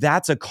it's like,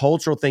 that's a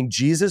cultural thing.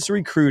 Jesus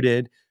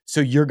recruited,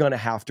 so you're going to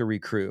have to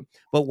recruit.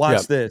 But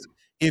watch this.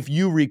 If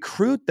you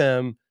recruit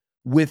them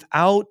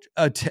without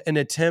an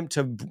attempt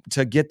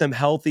to get them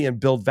healthy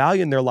and build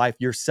value in their life,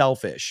 you're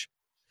selfish.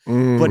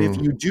 But if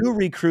you do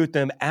recruit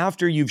them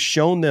after you've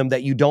shown them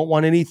that you don't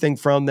want anything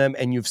from them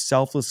and you've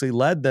selflessly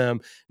led them,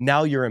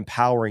 now you're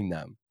empowering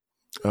them.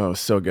 Oh,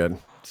 so good.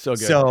 So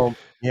good. So,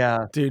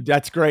 yeah. Dude,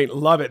 that's great.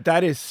 Love it.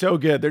 That is so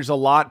good. There's a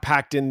lot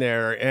packed in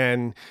there.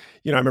 And,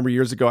 I remember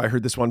years ago, I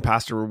heard this one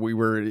pastor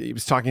where he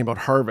was talking about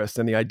harvest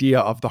and the idea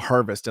of the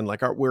harvest. And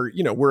like,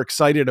 we're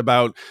excited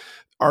about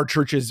our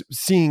churches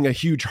seeing a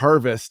huge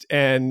harvest.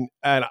 And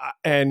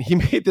he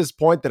made this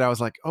point that I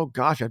was like, oh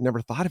gosh, I've never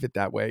thought of it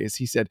that way. Is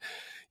he said,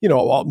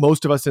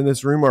 most of us in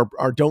this room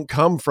don't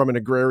come from an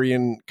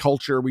agrarian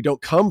culture. We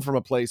don't come from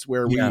a place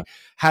where we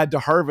had to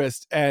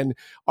harvest. And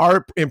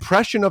our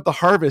impression of the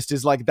harvest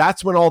is like,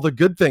 that's when all the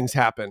good things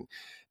happen.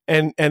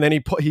 And then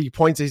he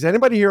points, he says,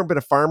 anybody here been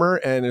a farmer?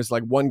 And there's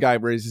like one guy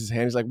raises his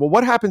hand. He's like, well,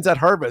 what happens at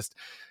harvest?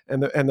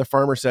 And the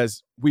farmer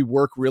says, we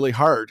work really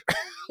hard.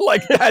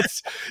 Like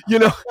that's,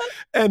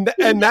 and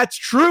that's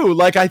true.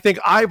 Like, I think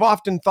I've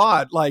often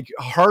thought like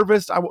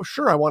harvest, I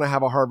want to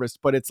have a harvest,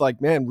 but it's like,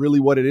 man,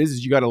 really what it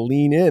is you got to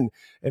lean in,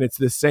 and it's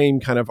the same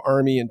kind of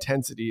army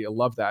intensity. I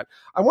love that.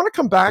 I want to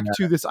come back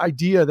to this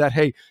idea that,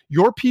 hey,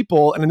 your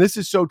people, and this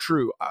is so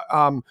true.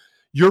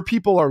 Your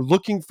people are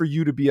looking for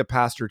you to be a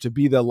pastor, to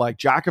be the like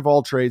jack of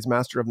all trades,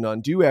 master of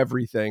none, do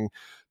everything.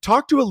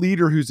 Talk to a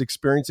leader who's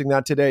experiencing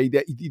that today,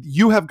 that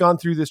you have gone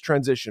through this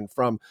transition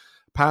from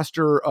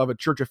pastor of a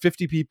church of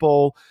 50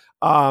 people.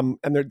 And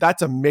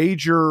that's a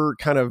major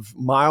kind of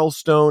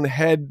milestone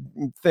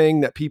head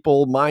thing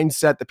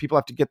mindset that people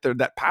have to get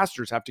that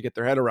pastors have to get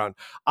their head around.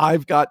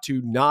 I've got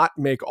to not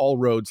make all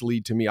roads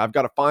lead to me. I've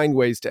got to find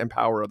ways to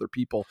empower other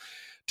people.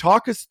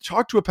 Talk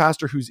to a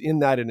pastor who's in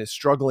that and is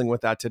struggling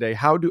with that today.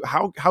 How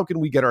can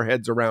we get our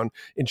heads around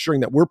ensuring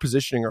that we're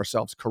positioning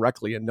ourselves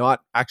correctly and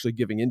not actually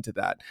giving into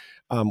that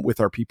with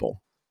our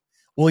people?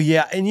 Well,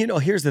 yeah. And,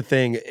 here's the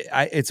thing.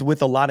 It's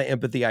with a lot of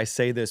empathy I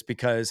say this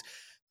because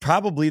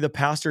probably the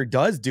pastor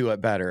does do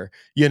it better.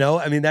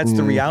 That's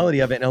the reality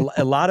of it. And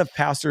a lot of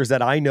pastors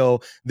that I know,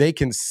 they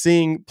can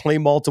sing, play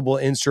multiple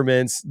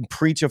instruments,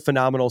 preach a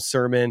phenomenal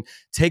sermon,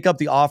 take up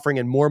the offering,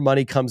 and more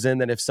money comes in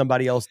than if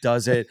somebody else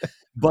does it.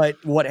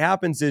 But what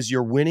happens is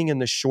you're winning in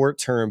the short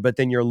term, but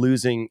then you're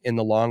losing in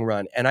the long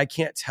run. And I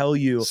can't tell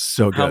you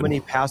how many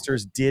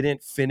pastors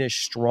didn't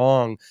finish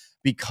strong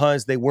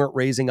because they weren't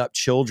raising up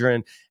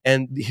children.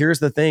 And here's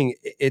the thing.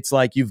 It's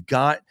like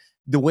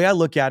the way I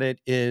look at it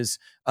is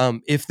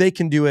if they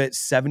can do it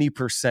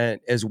 70%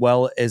 as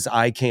well as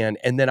I can,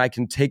 and then I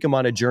can take them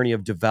on a journey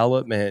of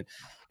development.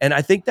 And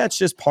I think that's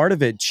just part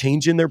of it,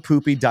 changing their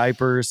poopy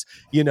diapers,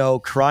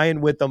 crying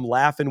with them,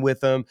 laughing with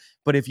them.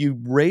 But if you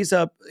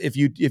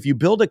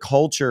build a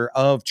culture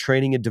of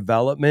training and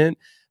development,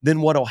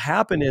 then what'll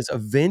happen is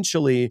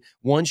eventually,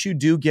 once you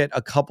do get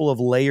a couple of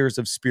layers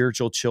of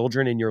spiritual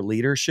children in your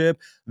leadership,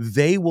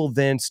 they will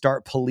then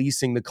start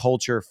policing the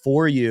culture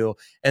for you,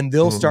 and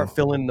they'll start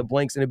filling in the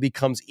blanks, and it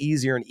becomes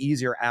easier and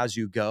easier as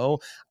you go.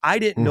 I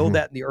didn't know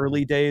that in the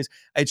early days.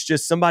 It's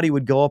just somebody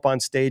would go up on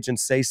stage and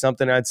say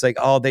something, and I'd say,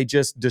 oh, they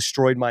just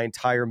destroyed my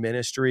entire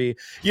ministry,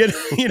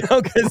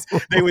 because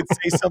they would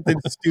say something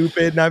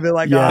stupid, and I'd be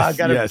like, I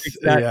gotta fix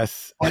that.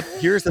 Yes. But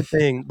here's the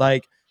thing,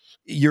 like,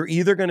 you're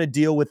either going to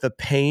deal with the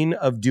pain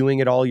of doing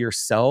it all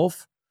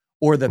yourself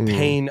or the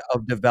pain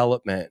of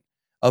development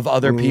of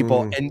other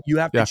people. And you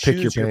have to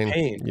choose your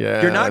pain.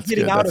 Yeah, you're not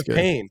getting out of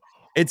pain.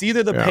 It's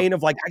either the pain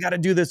of like, I got to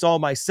do this all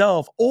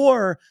myself,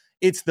 or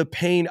it's the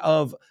pain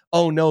of,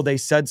 oh no, they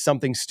said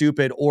something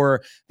stupid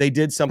or they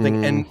did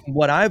something. And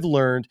what I've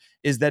learned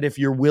is that if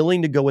you're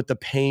willing to go with the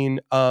pain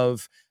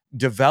of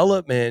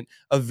development,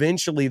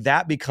 eventually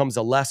that becomes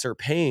a lesser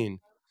pain.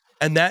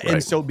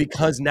 And so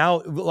because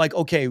now, like,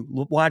 okay,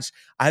 watch,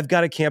 I've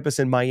got a campus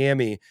in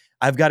Miami.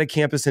 I've got a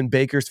campus in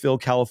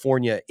Bakersfield,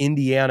 California,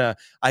 Indiana.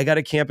 I got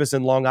a campus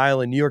in Long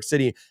Island, New York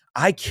City.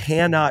 I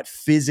cannot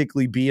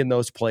physically be in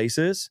those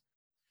places.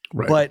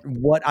 Right. But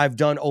what I've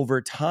done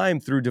over time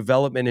through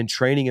development and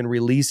training and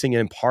releasing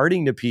and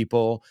imparting to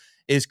people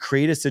is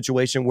create a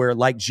situation where,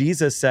 like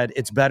Jesus said,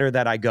 it's better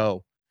that I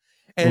go.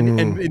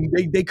 And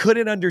they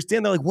couldn't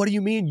understand. They're like, what do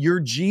you mean? You're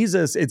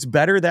Jesus. It's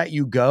better that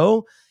you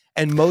go.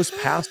 And most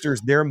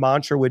pastors, their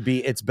mantra would be,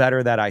 it's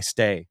better that I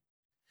stay.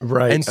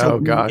 Right. And so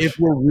if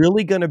we're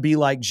really going to be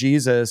like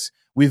Jesus,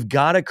 we've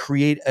got to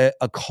create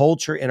a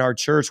culture in our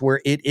church where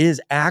it is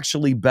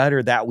actually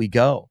better that we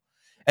go.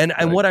 And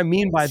what I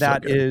mean by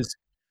that is,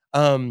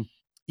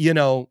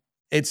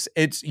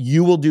 it's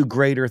you will do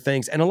greater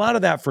things. And a lot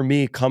of that for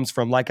me comes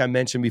from, like I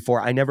mentioned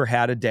before, I never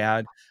had a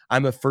dad.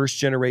 I'm a first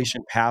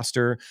generation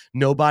pastor.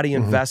 Nobody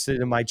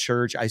invested in my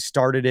church. I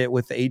started it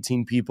with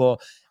 18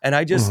 people. And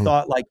I just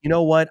thought, like, you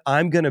know what?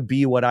 I'm going to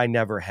be what I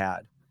never had.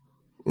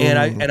 And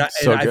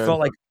I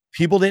felt like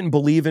people didn't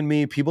believe in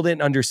me. People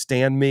didn't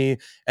understand me.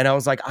 And I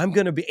was like, I'm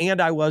going to be,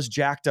 and I was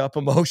jacked up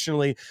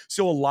emotionally.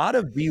 So a lot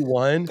of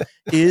V1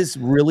 is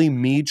really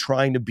me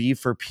trying to be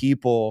for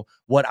people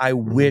what I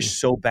wish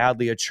so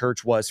badly a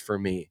church was for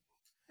me.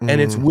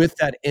 And it's with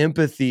that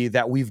empathy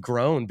that we've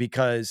grown,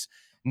 because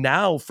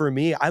now for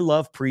me, I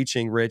love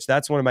preaching, Rich.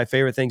 That's one of my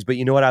favorite things. But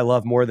you know what I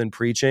love more than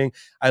preaching?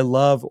 I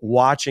love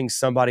watching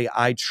somebody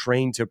I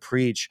trained to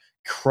preach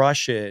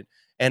crush it.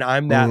 And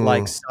I'm that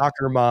like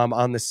soccer mom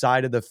on the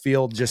side of the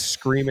field, just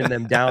screaming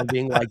them down,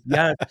 being like,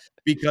 yes,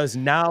 because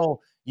now,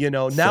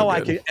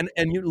 I can,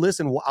 and you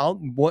listen,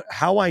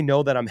 how I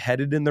know that I'm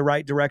headed in the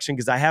right direction,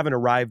 because I haven't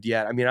arrived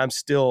yet. I mean, I'm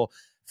still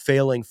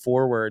failing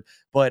forward,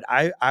 but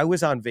I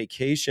was on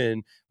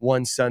vacation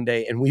one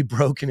Sunday and we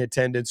broke an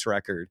attendance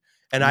record,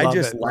 and I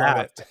just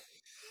laughed.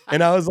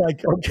 And I was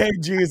like, okay,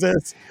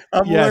 Jesus,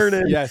 I'm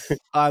learning. Yes,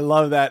 I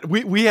love that.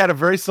 We had a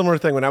very similar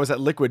thing when I was at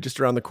Liquid, just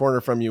around the corner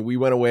from you. We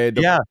went away.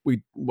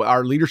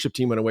 Our leadership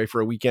team went away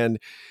for a weekend,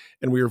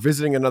 and we were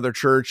visiting another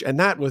church. And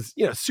that was,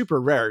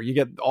 super rare. You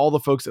get all the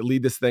folks that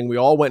lead this thing. We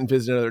all went and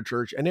visited another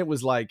church, and it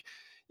was like,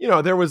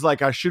 there was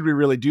like a, should we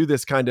really do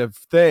this kind of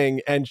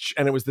thing? And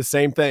it was the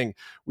same thing.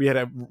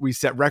 We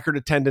set record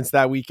attendance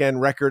that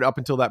weekend, record up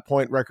until that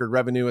point, record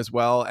revenue as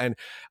well. And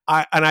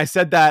I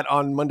said that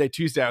on Monday,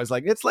 Tuesday, I was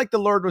like, it's like the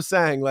Lord was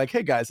saying, like,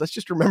 hey guys, let's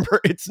just remember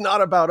it's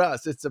not about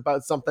us. It's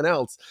about something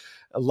else.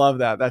 I love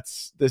that.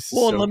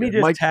 Let me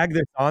just tag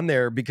this on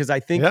there, because I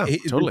think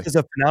this is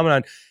a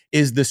phenomenon,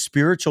 is the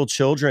spiritual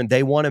children,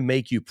 they want to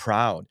make you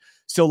proud.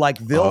 So like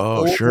they'll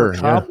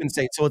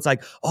overcompensate. So it's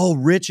like, oh,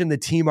 Rich and the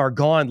team are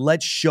gone.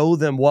 Let's show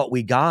them what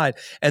we got.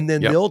 And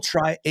then they'll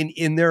try, and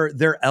in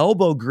their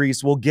elbow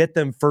grease will get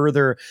them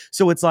further.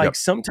 So it's like,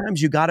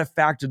 sometimes you got to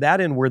factor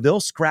that in, where they'll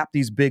scrap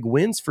these big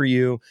wins for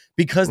you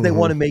because they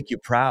want to make you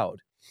proud.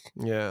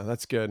 Yeah,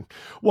 that's good.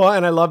 Well,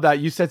 and I love that.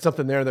 You said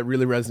something there that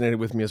really resonated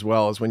with me as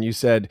well, is when you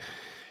said,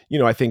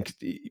 I think,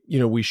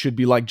 we should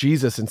be like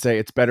Jesus and say,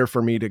 it's better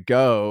for me to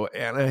go.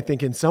 And I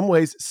think in some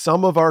ways,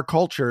 some of our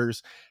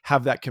cultures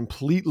have that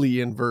completely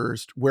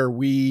inversed, where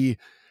we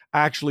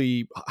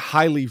actually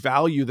highly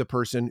value the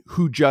person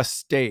who just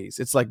stays.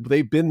 It's like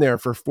they've been there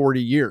for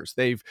 40 years.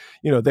 They're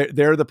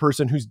the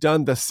person who's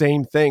done the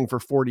same thing for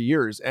 40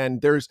 years.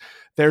 And there's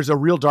a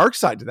real dark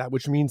side to that,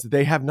 which means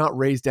they have not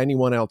raised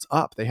anyone else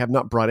up. They have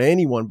not brought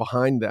anyone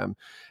behind them.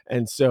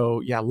 And so,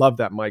 yeah, I love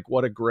that, Mike.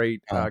 What a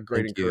great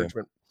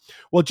encouragement.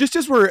 Well, just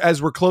as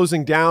we're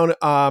closing down,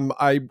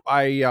 I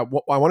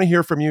want to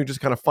hear from you, just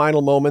kind of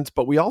final moments.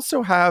 But we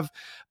also have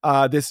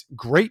this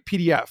great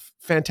PDF,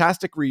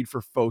 fantastic read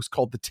for folks,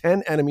 called "The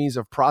 10 Enemies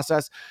of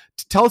Process."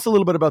 Tell us a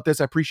little bit about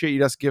this. I appreciate you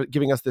just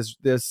giving us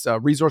this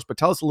resource, but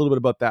tell us a little bit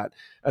about that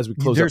as we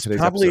close up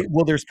today's episode.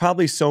 Well, there's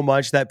probably so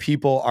much that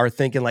people are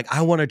thinking, like,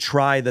 I want to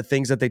try the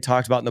things that they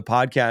talked about in the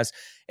podcast.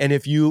 And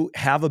if you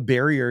have a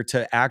barrier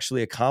to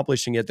actually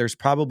accomplishing it, there's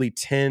probably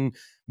 10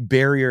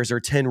 barriers or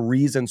 10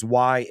 reasons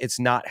why it's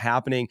not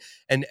happening.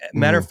 And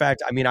matter of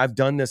fact, I mean, I've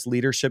done this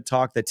leadership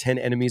talk, the 10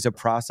 enemies of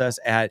process,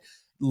 at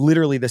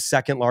literally the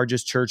second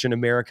largest church in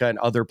America and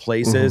other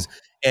places.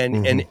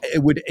 And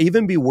it would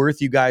even be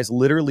worth you guys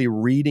literally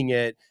reading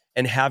it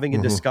and having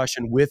a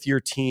discussion with your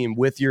team,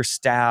 with your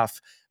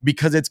staff,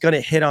 because it's going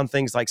to hit on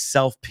things like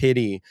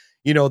self-pity.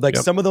 Like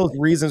some of those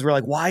reasons we're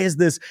like, why is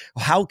this?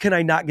 How can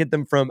I not get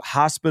them from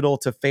hospital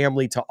to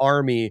family to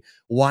army?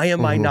 Why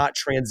am I not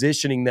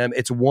transitioning them?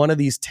 It's one of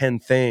these 10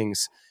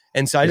 things.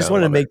 And so I just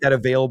wanted to make that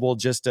available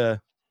just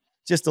to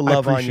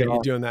love on you. I appreciate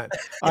you doing that.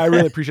 I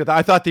really appreciate that.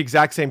 I thought the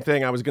exact same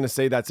thing. I was going to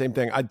say that same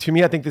thing. To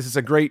me, I think this is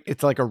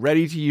it's like a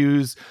ready to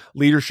use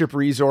leadership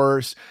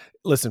resource.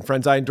 Listen,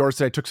 friends, I endorse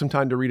it. I took some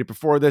time to read it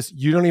before this.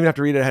 You don't even have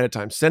to read it ahead of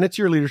time. Send it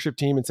to your leadership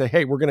team and say,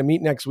 hey, we're going to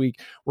meet next week.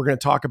 We're going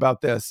to talk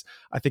about this.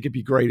 I think it'd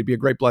be great. It'd be a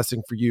great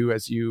blessing for you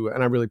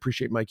and I really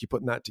appreciate, Mike, you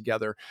putting that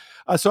together.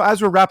 So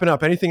as we're wrapping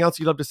up, anything else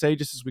you'd love to say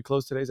just as we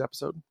close today's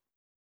episode?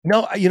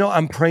 No,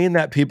 I'm praying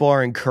that people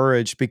are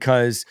encouraged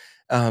because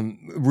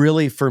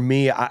really for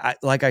me, I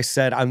like I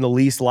said, I'm the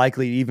least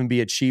likely to even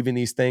be achieving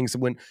these things.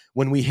 When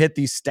we hit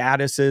these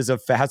statuses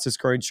of fastest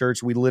growing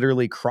church, we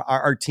literally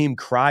our team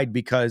cried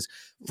because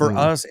for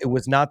us, it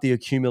was not the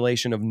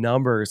accumulation of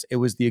numbers, it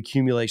was the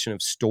accumulation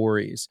of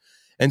stories.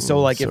 And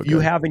so if you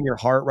have in your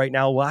heart right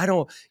now, well, I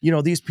don't,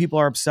 these people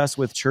are obsessed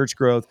with church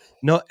growth.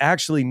 No,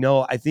 actually,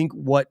 no. I think I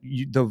want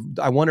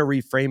to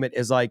reframe it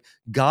as like,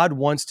 God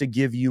wants to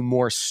give you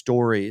more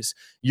stories.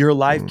 Your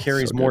life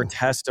carries more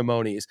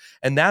testimonies.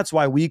 And that's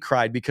why we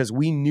cried, because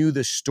we knew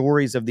the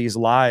stories of these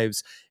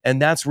lives. And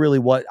that's really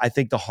what I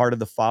think the heart of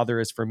the Father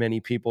is for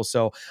many people.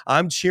 So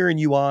I'm cheering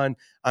you on.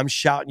 I'm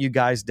shouting you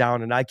guys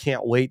down, and I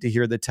can't wait to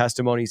hear the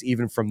testimonies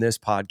even from this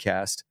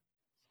podcast.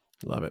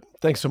 Love it.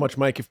 Thanks so much,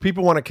 Mike. If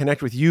people want to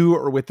connect with you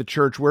or with the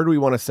church, where do we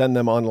want to send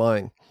them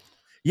online?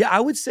 Yeah,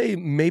 I would say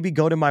maybe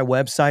go to my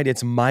website.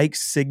 It's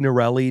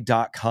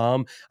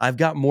MikeSignorelli.com. I've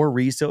got more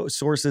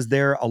resources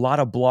there, a lot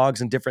of blogs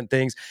and different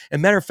things.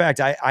 And matter of fact,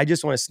 I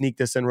just want to sneak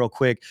this in real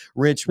quick.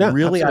 Rich,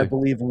 really, absolutely. I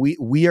believe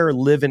we are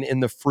living in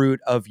the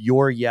fruit of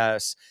your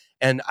yes.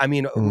 And I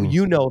mean,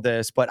 you know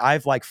this, but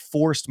I've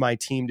forced my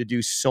team to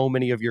do so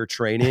many of your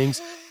trainings,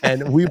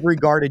 and we've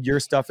regarded your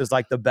stuff as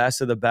the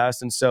best of the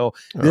best. And so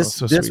this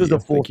was a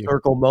full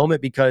circle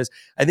moment, because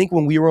I think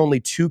when we were only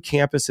 2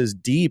 campuses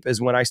deep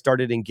is when I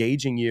started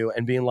engaging you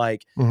and being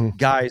like,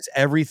 guys,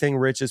 everything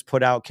Rich has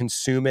put out,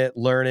 consume it,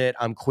 learn it.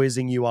 I'm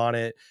quizzing you on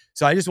it.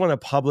 So I just want to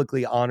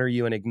publicly honor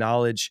you and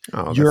acknowledge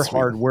your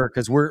hard work,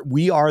 because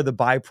we are the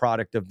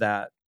byproduct of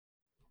that.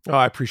 Oh,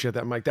 I appreciate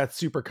that, Mike. That's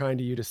super kind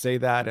of you to say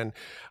that. And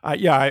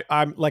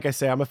I'm like I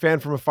say, I'm a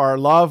fan from afar.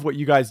 Love what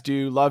you guys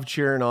do. Love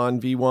cheering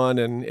on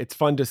V1, and it's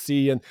fun to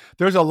see. And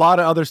there's a lot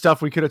of other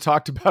stuff we could have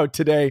talked about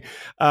today,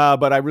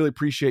 but I really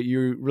appreciate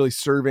you really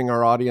serving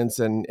our audience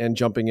and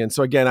jumping in.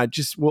 So again,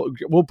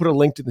 we'll put a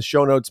link to the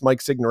show notes,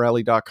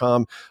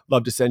 MikeSignorelli.com.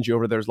 Love to send you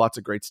over. There's lots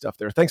of great stuff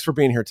there. Thanks for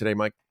being here today,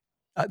 Mike.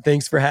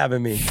 Thanks for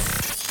having me.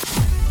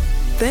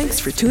 Thanks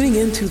for tuning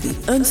in to the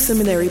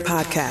Unseminary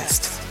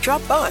Podcast.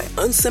 Drop by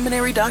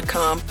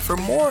unseminary.com for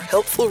more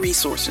helpful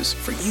resources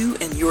for you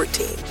and your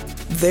team.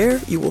 There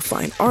you will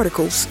find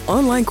articles,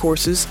 online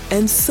courses,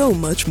 and so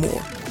much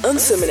more.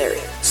 Unseminary,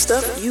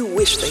 stuff you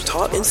wish they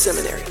taught in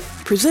seminary.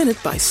 Presented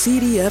by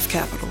CDF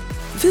Capital.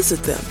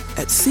 Visit them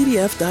at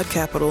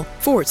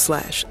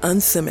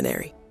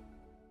cdf.capital/unseminary.